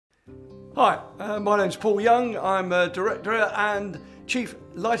Hi, my name's Paul Young. I'm a Director and Chief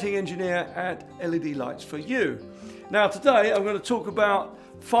Lighting Engineer at LED Lights for You. Now today I'm going to talk about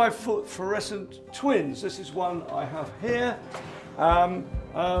 5-foot fluorescent twins. This is one I have here. An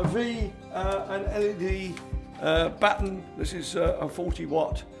LED Batten. This is a 40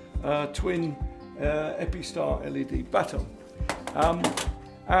 watt twin Epistar LED Batten.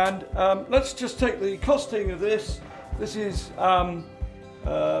 Let's just take the costing of this. This is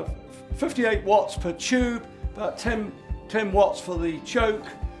 58 watts per tube, about 10 watts for the choke.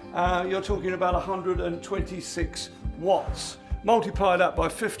 You're talking about 126 watts. Multiply that by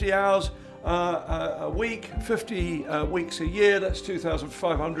 50 hours a week, 50 weeks a year, that's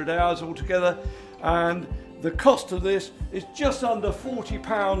 2,500 hours altogether. And the cost of this is just under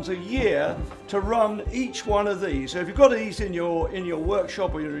 £40 a year to run each one of these. So if you've got these in your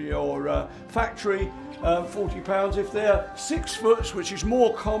workshop or your factory, £40. If they're 6 foot, which is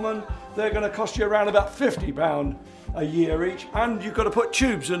more common, they're going to cost you around about £50 a year each, and you've got to put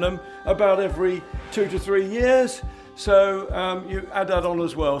tubes in them about every 2 to 3 years. So you add that on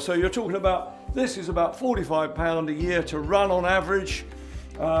as well. So you're talking about, this is about £45 a year to run on average.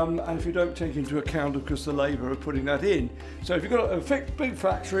 And if you don't take into account, of course, the labour of putting that in. So if you've got a big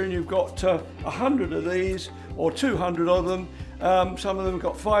factory and you've got 100 of these or 200 of them, some of them have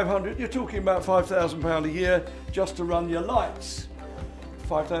got 500, you're talking about £5,000 a year just to run your lights.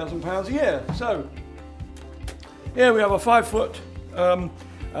 £5,000 a year. So here we have a 5-foot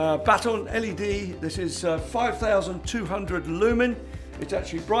Batten LED. This is 5,200 lumen. It's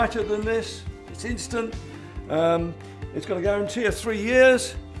actually brighter than this. It's instant. It's got a guarantee of 3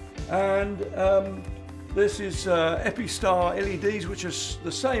 years, and this is Epistar LEDs, which are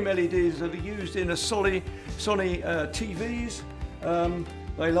the same LEDs that are used in a Sony TVs.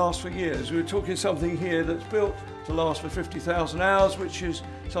 They last for years. We're talking something here that's built to last for 50,000 hours, which is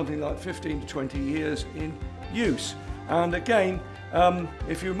something like 15 to 20 years in use. And again,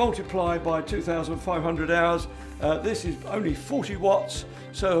 if you multiply by 2,500 hours, this is only 40 watts.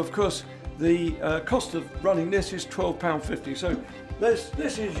 So of course, the cost of running this is £12.50. So this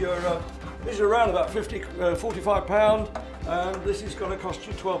is around about £45, and this is going to cost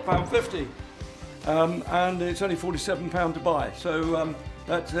you £12.50, and it's only £47 to buy. So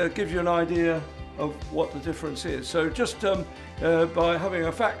that gives you an idea of what the difference is. So just by having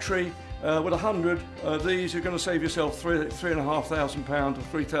a factory with 100 of these, you're going to save yourself £3,500 or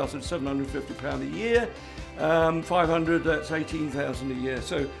 £3,750 a year. 500, that's 18,000 a year.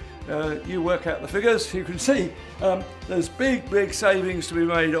 So you work out the figures. You can see there's big savings to be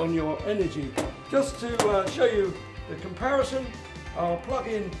made on your energy. Just to show you the comparison, I'll plug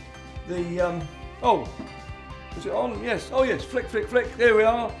in the oh, is it on? Yes. Oh yes, flick. There we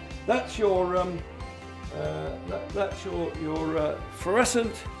are. That's your that's your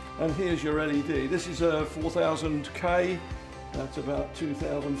fluorescent, and here's your LED. This is a 4000K. That's about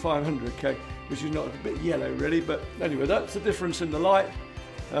 2,500K, which is not a bit yellow really, but anyway, that's the difference in the light.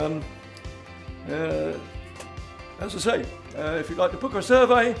 As I say, if you'd like to book a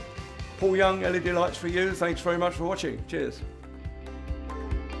survey, Paul Young, LED Lights for You. Thanks very much for watching. Cheers.